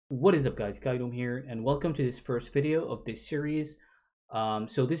What is up, guys? Kaidum here, and welcome to this first video of this series.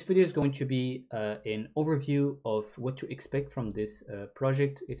 So this video is going to be an overview of what to expect from this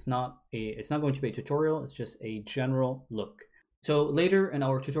project. It's not going to be a tutorial. It's just a general look. So later in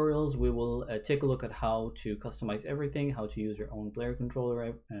our tutorials, we will take a look at how to customize everything, how to use your own player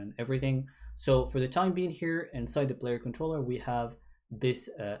controller and everything. So for the time being here inside the player controller, we have this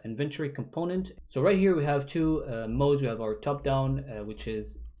inventory component. So right here we have two modes. We have our top down, which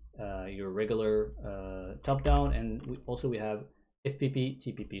is your regular top down, and we have FPP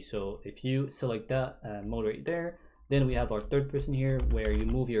TPP. So if you select that mode right there, then we have our third person here where you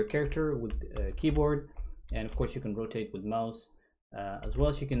move your character with keyboard, and of course you can rotate with mouse as well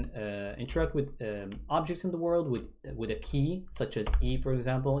as you can interact with objects in the world with a key such as E, for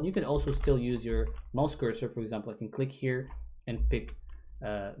example. And you can also still use your mouse cursor. For example, I can click here and pick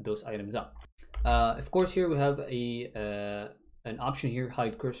those items up. Of course, here we have an option here,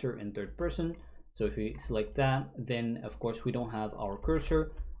 hide cursor in third person. So if we select that, then of course we don't have our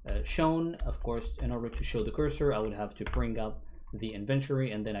cursor shown. Of course, in order to show the cursor, I would have to bring up the inventory,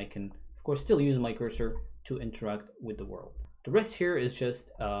 and then I can of course still use my cursor to interact with the world. The rest here is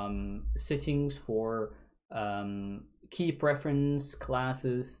just settings for key preference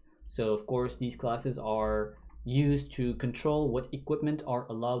classes. So of course these classes are used to control what equipment are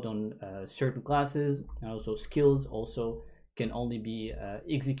allowed on certain classes, and also skills also can only be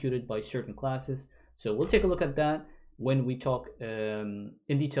executed by certain classes. So we'll take a look at that when we talk in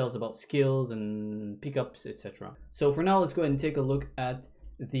details about skills and pickups, etc. So for now, let's go ahead and take a look at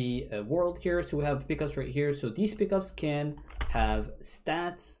the world here. So we have pickups right here. So these pickups can have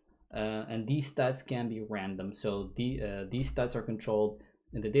stats, and these stats can be random. So these stats are controlled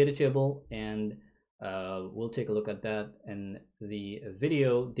in the data table, and we'll take a look at that in the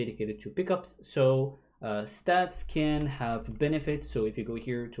video dedicated to pickups. So stats can have benefits. So if you go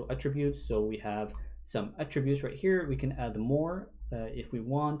here to attributes, so we have some attributes right here. We can add more if we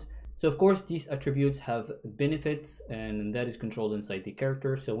want. So of course these attributes have benefits, and that is controlled inside the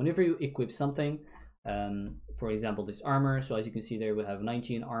character. So whenever you equip something, for example this armor, so as you can see there we have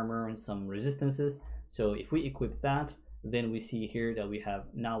 19 armor and some resistances. So if we equip that, then we see here that we have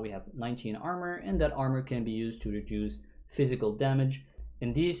 19 armor, and that armor can be used to reduce physical damage.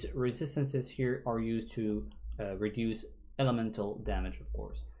 And these resistances here are used to reduce elemental damage, of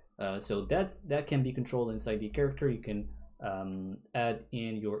course. So that can be controlled inside the character. You can add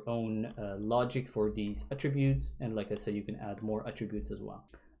in your own logic for these attributes, and like I said, you can add more attributes as well.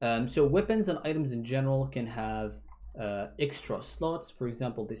 So weapons and items in general can have extra slots. For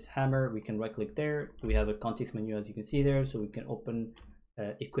example, this hammer, we can right click there. We have a context menu, as you can see there, so we can open,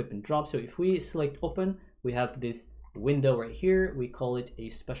 equip and drop. So if we select open, we have this window right here. We call it a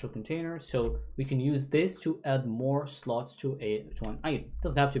special container. So we can use this to add more slots to an item. It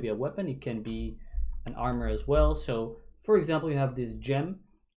doesn't have to be a weapon, it can be an armor as well. So for example, you have this gem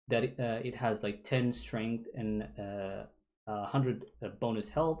that it has like 10 strength and 100 bonus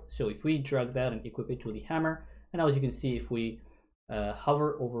health. So if we drag that and equip it to the hammer, and now as you can see, if we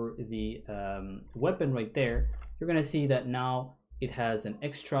hover over the weapon right there, you're gonna see that now it has an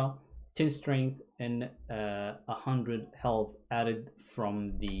extra 10 strength and 100 health added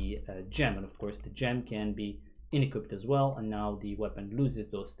from the gem. And of course the gem can be unequipped as well, and now the weapon loses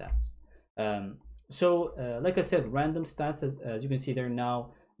those stats. Like I said, random stats, as you can see there,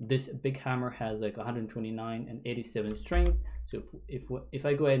 now this big hammer has like 129 and 87 strength. So if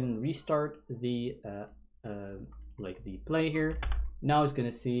I go ahead and restart the like the play here, now it's gonna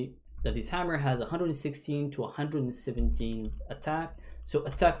see that this hammer has 116 to 117 attack. So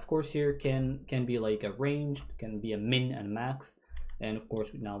attack, of course, here can be like a range, can be a min and max, and of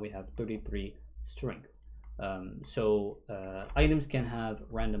course now we have 33 strength. Items can have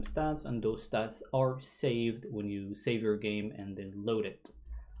random stats, and those stats are saved when you save your game and then load it.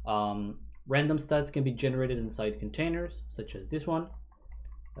 Random stats can be generated inside containers, such as this one.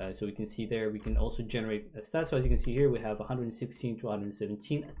 So we can see there, we can also generate a stat. So as you can see here, we have 116 to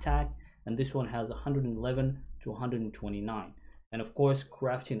 117 attack, and this one has 111 to 129. And of course,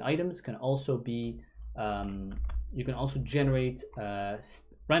 crafting items can also be, you can also generate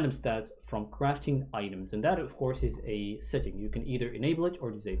random stats from crafting items. And that, of course, is a setting. You can either enable it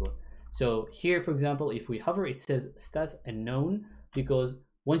or disable it. So here, for example, if we hover, it says stats unknown, because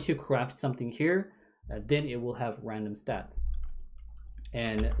once you craft something here, then it will have random stats.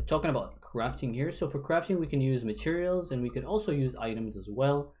 And talking about crafting here, so for crafting, we can use materials, and we can also use items as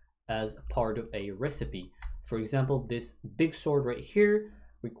well as part of a recipe. For example, this big sword right here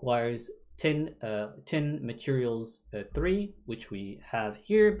requires 10 materials 3, which we have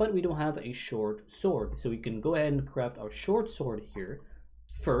here, but we don't have a short sword. So we can go ahead and craft our short sword here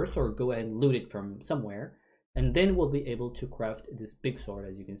first, or go ahead and loot it from somewhere, and then we'll be able to craft this big sword,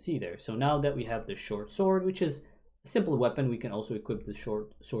 as you can see there. So now that we have the short sword, which is a simple weapon, we can also equip the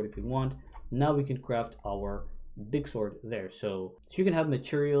short sword if we want. Now we can craft our big sword there. So you can have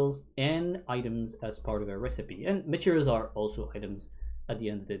materials and items as part of a recipe, and materials are also items at the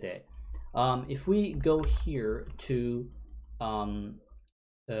end of the day. If we go here to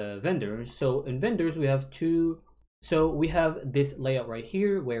vendors, so in vendors we have we have this layout right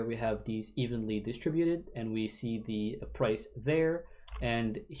here where we have these evenly distributed, and we see the price there.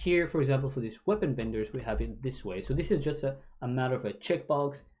 And here, for example, for these weapon vendors, we have it this way. So this is just a matter of a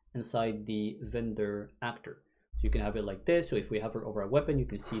checkbox inside the vendor actor. So you can have it like this. So if we hover over a weapon, you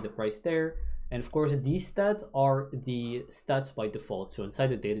can see the price there. And of course, these stats are the stats by default. So inside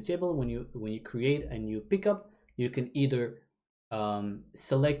the data table, when you create a new pickup, you can either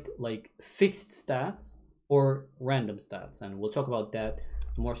select like fixed stats or random stats, and we'll talk about that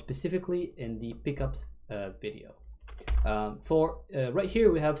more specifically in the pickups video. Right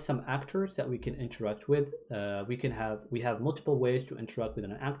here we have some actors that we can interact with. We have multiple ways to interact with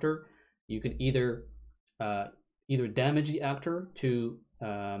an actor. You can either damage the actor to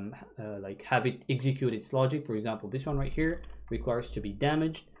like have it execute its logic. For example, this one right here requires to be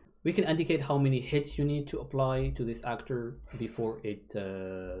damaged. We can indicate how many hits you need to apply to this actor before it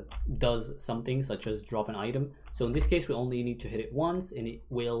does something, such as drop an item. So in this case, we only need to hit it once and it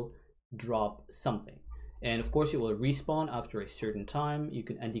will drop something. And of course, it will respawn after a certain time. You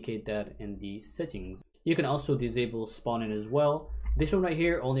can indicate that in the settings. You can also disable spawning as well. This one right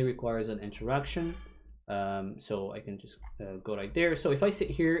here only requires an interaction. So I can just go right there. So if I sit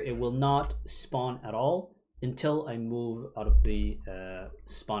here, it will not spawn at all until I move out of the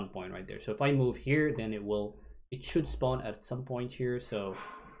spawn point right there. So if I move here, then it should spawn at some point here. So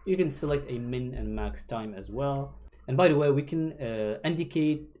you can select a min and max time as well. And by the way, we can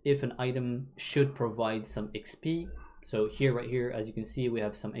indicate if an item should provide some XP. So here, right here, as you can see, we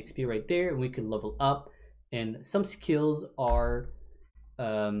have some XP right there, and we can level up. And some skills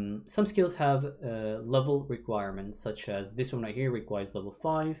have level requirements, such as this one right here requires level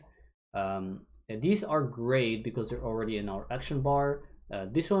 5. And these are great because they're already in our action bar.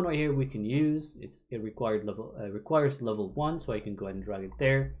 This one right here we can use. It requires level 1, so I can go ahead and drag it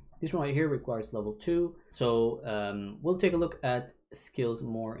there. This one right here requires level 2. So we'll take a look at skills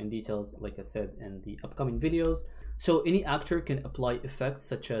more in details, like I said, in the upcoming videos. So any actor can apply effects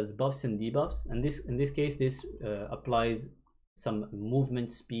such as buffs and debuffs, and in this case this applies some movement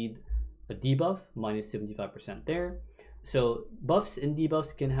speed debuff minus 75% there. So buffs and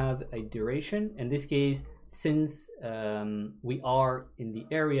debuffs can have a duration. In this case, since we are in the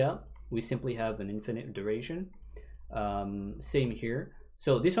area, we simply have an infinite duration. Same here.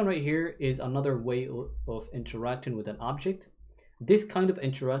 So this one right here is another way of interacting with an object. This kind of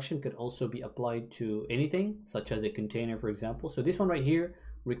interaction could also be applied to anything, such as a container, for example. So this one right here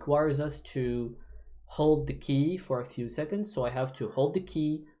requires us to hold the key for a few seconds. So I have to hold the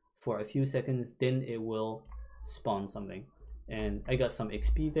key for a few seconds, then it will spawn something. And I got some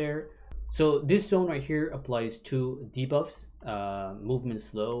XP there. So this zone right here applies to debuffs, movement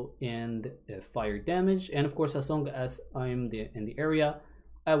slow, and fire damage. And of course, as long as I'm in the area,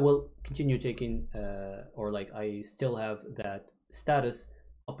 I will continue taking, or like I still have that status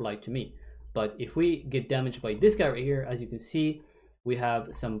applied to me. But if we get damaged by this guy right here, as you can see, we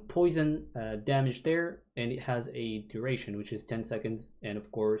have some poison damage there, and it has a duration which is 10 seconds, and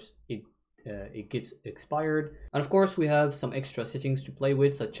of course it gets expired. And of course we have some extra settings to play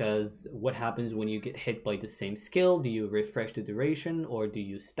with, such as what happens when you get hit by the same skill. Do you refresh the duration, or do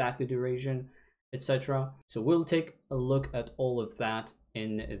you stack the duration, etc. So we'll take a look at all of that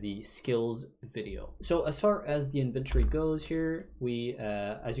in the skills video. So as far as the inventory goes here, we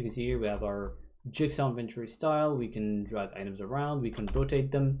as you can see here, we have our Jigsaw inventory style. We can drag items around, we can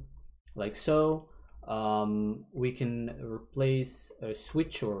rotate them like so. We can replace,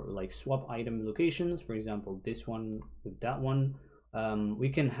 switch, or like swap item locations, for example this one with that one. We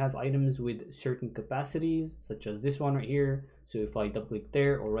can have items with certain capacities, such as this one right here. So if I double click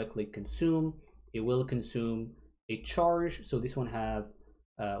there or right click consume, it will consume a charge. So this one has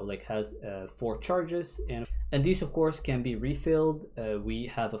 4 charges, and these of course can be refilled. We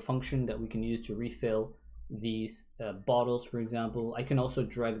have a function that we can use to refill these bottles, for example. I can also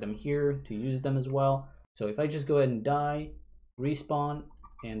drag them here to use them as well. So if I just go ahead and die, respawn,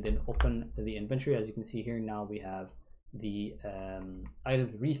 and then open the inventory, as you can see here, now we have the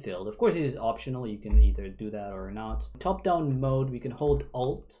items refilled. Of course it is optional, you can either do that or not. Top down mode, we can hold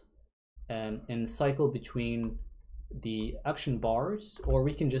Alt and cycle between the action bars, or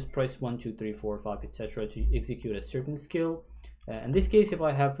we can just press 1, 2, 3, 4, 5, etc. to execute a certain skill. In this case, if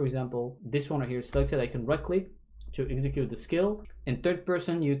I have, for example, this one right here selected, I can right click to execute the skill. In third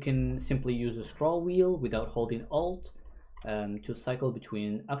person, you can simply use a scroll wheel without holding Alt to cycle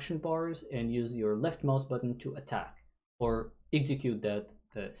between action bars, and use your left mouse button to attack or execute that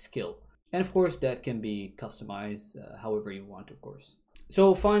skill. And of course, that can be customized however you want, of course.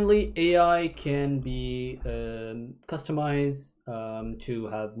 So finally, AI can be customized to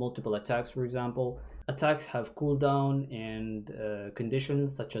have multiple attacks, for example. Attacks have cooldown and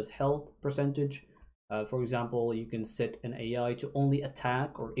conditions such as health percentage. For example, you can set an AI to only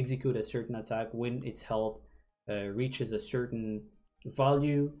attack or execute a certain attack when its health reaches a certain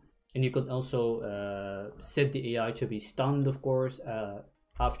value. And you can also set the AI to be stunned, of course,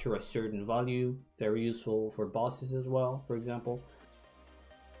 after a certain value. Very useful for bosses as well, for example.